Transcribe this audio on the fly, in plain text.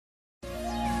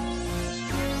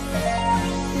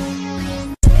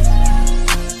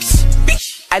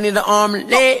I need an arm and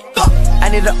leg. I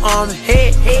need an arm and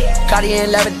head. Cartier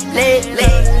and leg.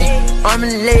 Arm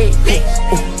and leg.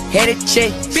 Head and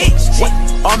check.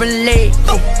 Arm and leg.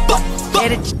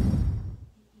 Head and check.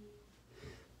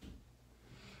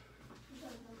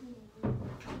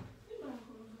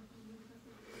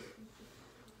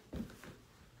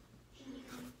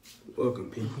 Welcome,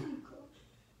 people.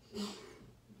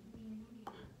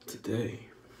 Today,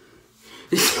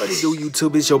 what it do,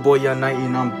 YouTube? It's your boy Young Knight,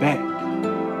 and I'm back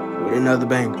with another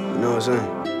banger. You know what I'm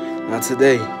saying? Now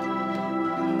today,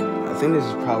 I think this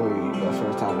is probably your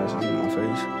first time actually seeing my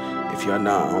face. If you're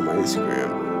not on my Instagram,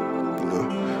 you know.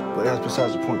 But that's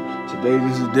besides the point. Today,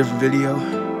 this is a different video.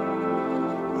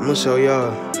 I'm gonna show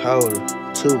y'all how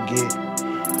to get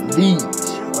these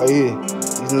right here.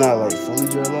 These not like fully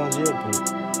dreadlocks yet, but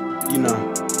you know,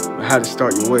 how to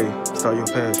start your way, start your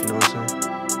path, you know what I'm saying?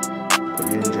 Put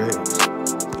it in dreads,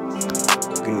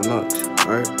 getting locks,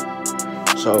 alright?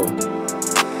 So,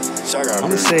 I'm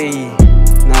gonna say,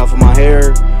 now for my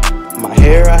hair,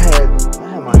 I had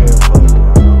my hair for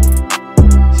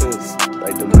since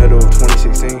like the middle of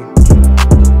 2016.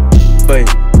 But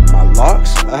my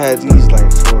locks, I had these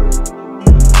like for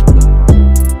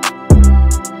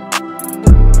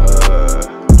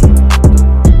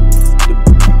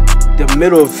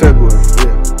middle of February,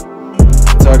 yeah.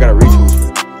 So I got a retwist for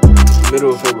it.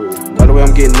 Middle of February. By the way,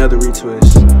 I'm getting another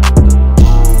retwist.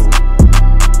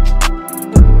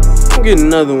 I'm getting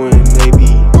another one, maybe.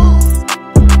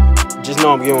 Just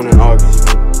know I'm getting one in August.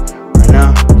 But right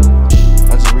now, I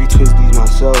just retwist these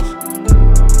myself.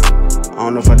 I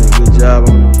don't know if I did a good job.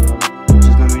 I don't know.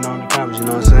 Just let me know in the comments. You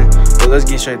know what I'm saying? But let's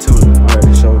get straight to it. All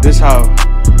right. So this how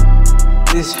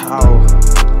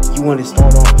you want to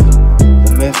start off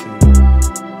the method.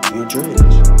 Your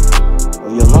dreads or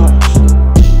your locks.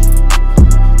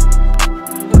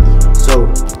 So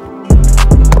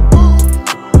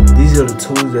these are the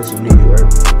tools that you need,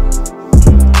 right?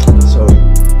 So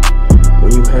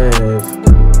when you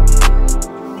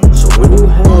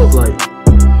have like,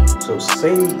 so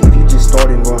say if you just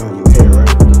started growing your hair,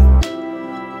 right?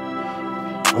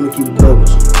 I'm gonna keep it double.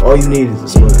 All you need is a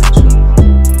sponge.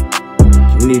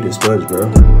 You need a sponge, bro.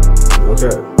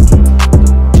 Okay.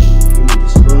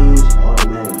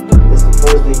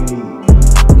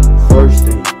 First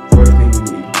thing you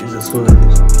need is a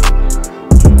sponge.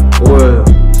 Or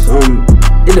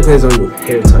it depends on your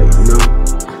hair type, you know?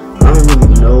 I don't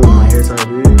really know what my hair type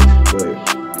is, but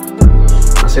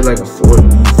I say like a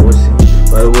 4B, 4C.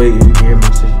 By the way, if you can hear my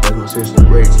sister, that's my sister,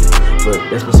 Rachel. But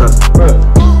that's besides the point.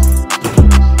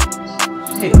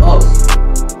 Hey, I'm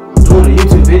doing a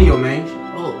YouTube video, man.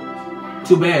 Oh,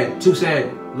 too bad, too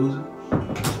sad, loser.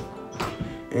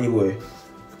 Anyway.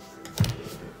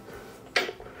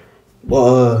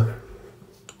 Well,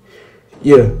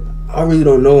 yeah, I really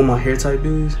don't know what my hair type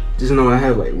is. Just know I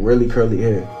have like really curly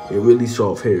hair and really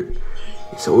soft hair.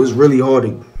 So it's really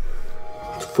hard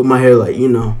for my hair, like, you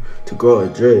know, to grow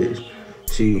like dreads.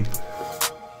 See,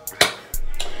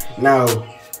 now,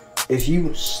 if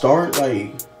you start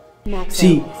like,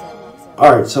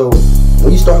 alright, so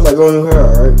when you start like growing your hair,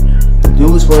 alright,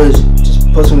 do is first, just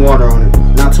put some water on it.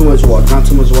 Not too much water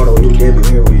or you'll damage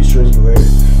your hair or you shrink your hair.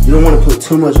 You don't want to put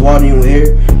too much water in your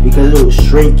hair because it will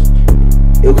shrink.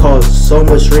 It'll cause so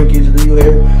much shrinkage to your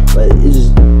hair. Like, it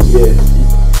just, yeah.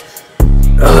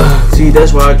 See,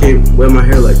 that's why I can't wear my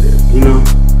hair like that, you know?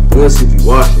 Unless if you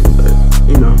wash it, but,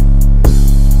 you know.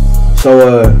 So,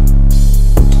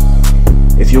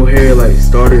 if your hair, like,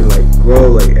 started, like, grow,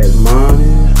 like, as mine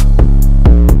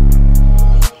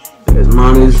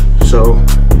is, so,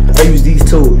 I use these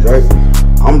tools, right?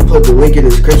 I'm gonna put the link in the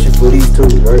description for these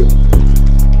tools, right?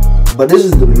 But this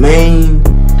is the main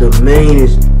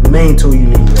tool you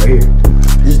need right here.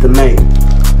 This is the main.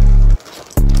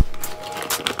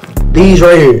 These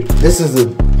right here. This is a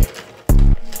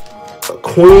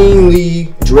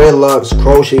Queenly Dreadlocks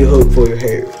crochet hook for your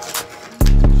hair.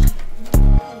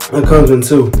 It comes in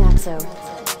two.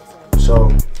 So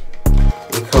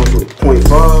it comes with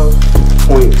 0.5,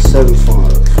 0.75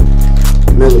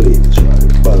 milliliters, right?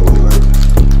 By the way, right?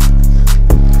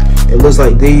 It looks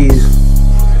like these.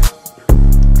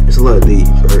 It's a lot of these,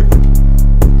 right?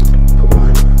 Put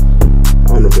mine. I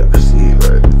don't know if y'all can see it,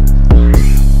 right?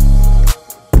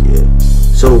 Yeah.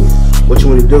 So, what you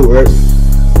want to do, right?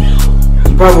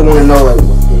 You probably want to know, like,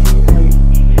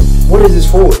 what is this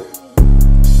for?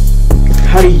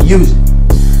 How do you use it?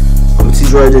 I'm gonna teach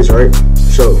you right this, right?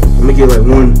 So, I'm gonna get like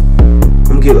one.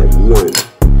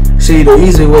 See, the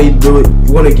easy way to do it,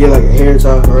 you want to get like a hair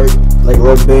tie, right? Like a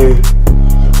rubber band.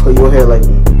 Put your hair like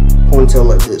ponytail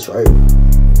like this, right?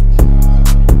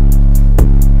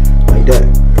 Like that.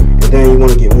 And then you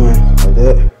want to get one like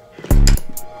that.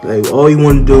 Like, all you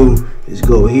want to do is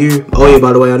go here. Oh yeah,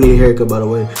 by the way, I need a haircut, by the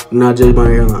way. I'm not judging my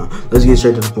hairline. Let's get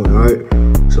straight to the point, alright?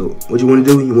 So, what you want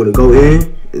to do, you want to go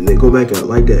in, and then go back out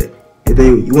like that. And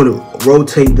then you want to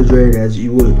rotate the dread as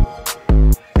you would.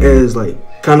 As like,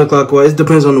 counterclockwise. It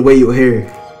depends on the way your hair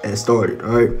has started,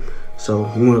 alright? So,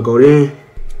 you want to go in,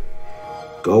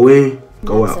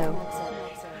 go out.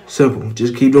 Simple.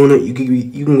 Just keep doing it. You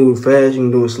can do it fast, you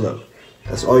can do it slow.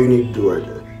 That's all you need to do right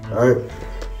there, alright?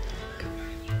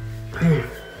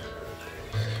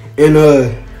 And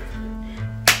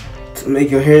to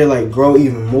make your hair like grow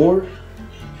even more,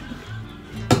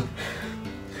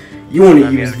 you want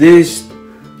to use this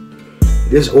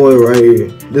oil right here.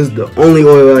 This is the only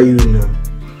oil I use now.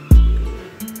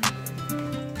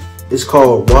 It's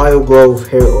called Wild Growth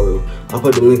Hair Oil. I'll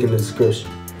put the link in the description.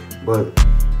 But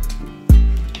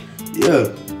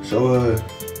yeah, so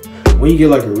when you get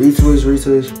like a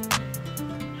retwist,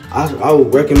 I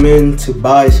would recommend to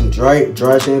buy some dry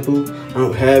shampoo. I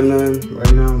don't have none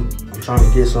right now. I'm trying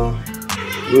to get some,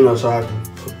 you know, so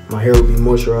my hair will be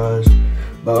moisturized.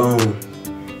 But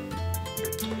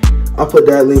I'll put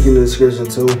that link in the description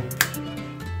too.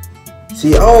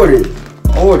 See, I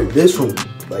ordered this from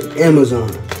like Amazon.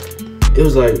 It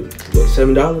was like what,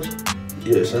 $7?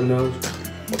 Yeah, $7.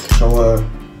 So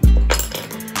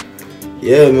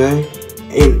yeah, man.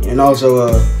 And also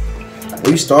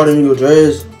when you starting your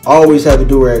dreads, always have a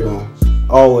do-rag on.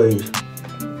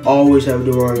 Always have a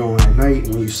do-rag on at night,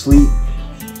 when you sleep,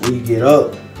 when you get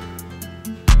up.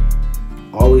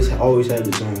 Always have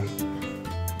this on.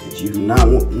 If you do not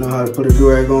know how to put a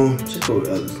do-rag on, just go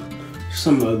to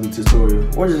some other tutorial,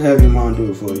 or just have your mom do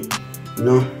it for you. You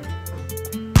know.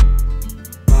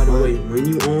 By the way, when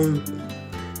you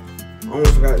I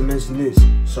almost forgot to mention this.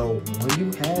 So when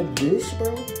you have this,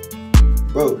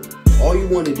 bro, all you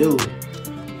want to do.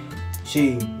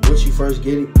 See, once you first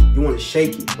get it, you want to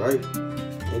shake it, right?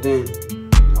 And then,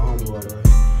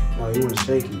 you want to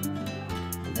shake it.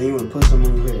 And then you want to put some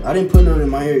on your hair. I didn't put none in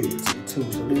my hair yet, too,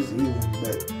 so this is even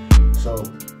better. So,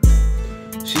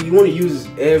 see, you want to use this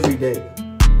every day.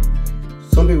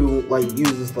 Some people like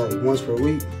use this like once per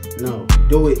week. No,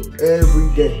 do it every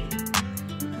day.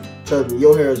 Trust me,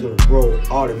 your hair is going to grow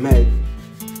automatically.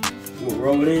 You want to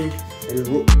roll it in, and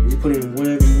you put it in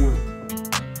whatever you want.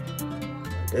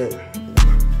 Like that.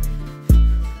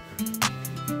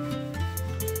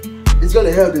 It's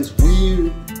gonna have this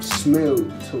weird smell to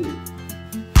it.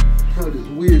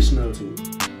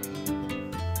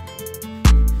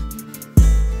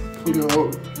 Put it on.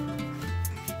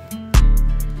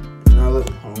 Now look,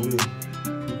 hold on, let me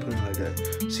put it like that.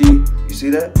 See, you see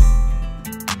that?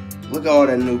 Look at all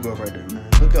that new growth right there, man.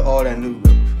 Look at all that new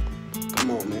growth.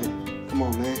 Come on, man.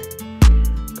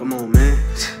 Come on, man.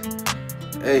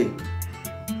 Hey,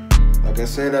 like I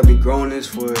said, I've been growing this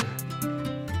for.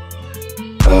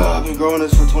 I've been growing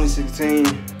this for 2016.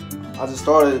 I just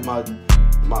started my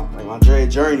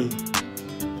dread journey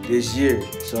this year.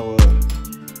 So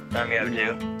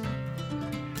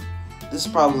this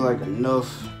is probably like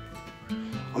enough.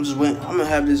 I'm gonna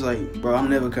have this like, bro, I'm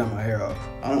never cutting my hair off.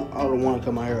 I don't want to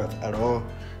cut my hair off at all.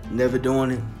 Never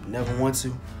doing it. Never want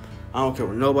to. I don't care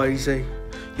what nobody say.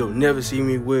 You'll never see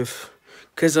me with,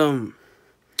 cause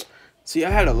see, I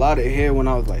had a lot of hair when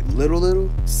I was like little.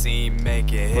 See,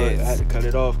 make it but hits. I had to cut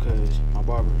it off because my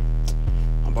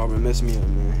barber messed me up,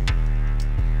 man.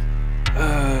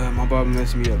 My barber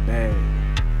messed me up bad.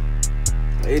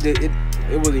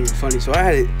 It wasn't even funny. So I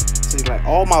had it since like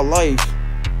all my life,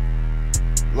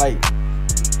 like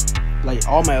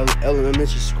all my elementary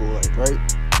school, like, right?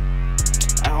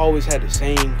 I always had the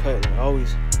same cut. Like, I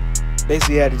always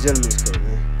basically had the gentleman's cut,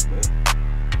 man.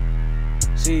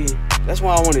 But see, that's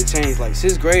why I wanted to change. Like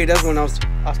 6th grade, that's when I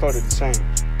started to change.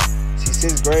 See,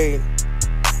 6th grade,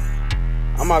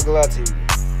 I'm not gonna lie to you,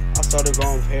 I started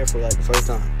growing hair for like the first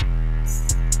time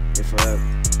in forever.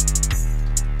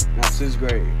 Now 6th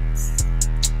grade,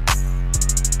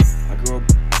 I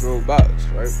grew a box,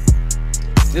 right?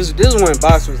 This is when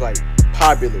box was like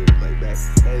popular, like back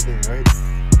then, right?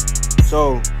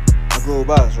 So I grew a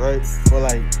box, right? For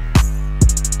like,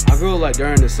 I grew like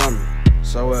during the summer.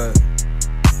 So I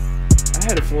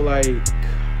had it for like,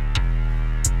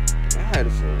 a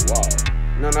while.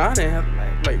 No, I didn't have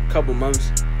like a couple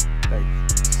months, like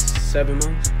 7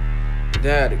 months. My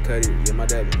dad had to cut it. Yeah, my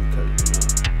dad didn't cut it, you know.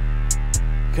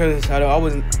 Because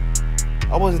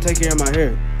I wasn't taking care of my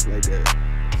hair like that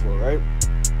before, right?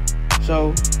 So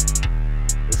in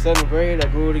 7th grade, I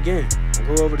grew it again. I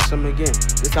grew over to something again.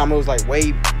 This time it was like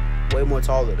way more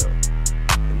taller though.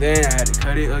 And then I had to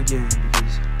cut it again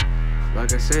because,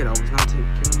 like I said, I was not taking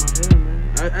care of my hair,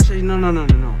 man. Actually, no.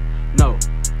 No,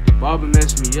 the barber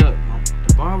messed me up.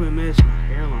 The barber messed my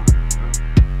hairline, bro.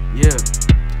 Yeah,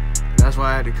 that's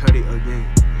why I had to cut it again.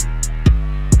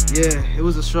 Yeah, it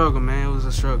was a struggle, man. It was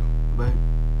a struggle, but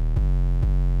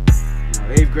now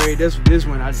 8th grade. This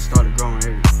when I just started growing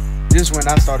hair. This when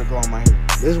I started growing my hair.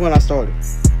 This when I started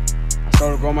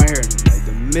growing my hair. Like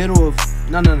the middle of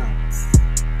no.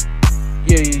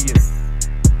 Yeah.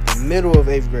 The middle of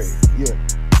 8th grade. Yeah,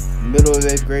 middle of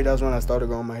 8th grade. That's when I started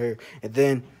growing my hair, and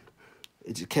then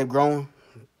it just kept growing.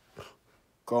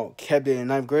 Kept it in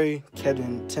 9th grade. Kept it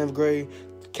in 10th grade.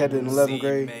 Kept it in 11th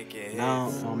grade. Now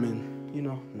I'm in.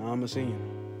 Now I'm a senior.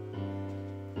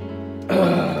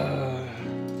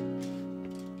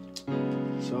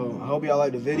 So I hope y'all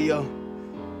like the video.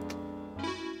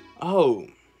 I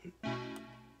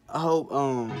hope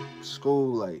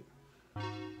school, like,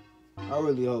 I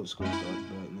really hope school starts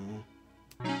back, man.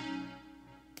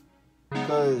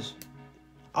 Because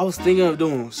I was thinking of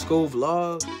doing school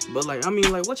vlogs, but like,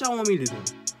 what y'all want me to do?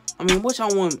 What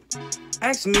y'all want?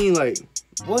 Ask me, like,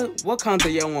 what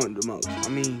content y'all want the most?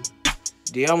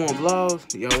 Do y'all want vlogs?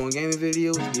 Do y'all want gaming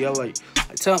videos? Do y'all like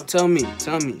tell me.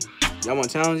 Y'all want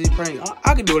challenges, pranks?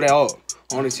 I can do that all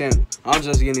on the channel. I'm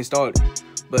just getting started.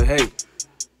 But hey,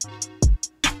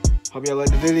 hope y'all like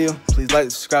the video. Please like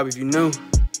and subscribe if you're new.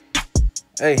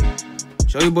 Hey,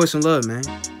 show your boy some love, man.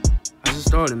 I just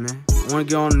started, man. I want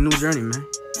to get on a new journey, man.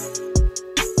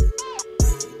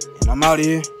 And I'm out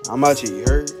here. I'm out here, you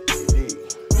heard?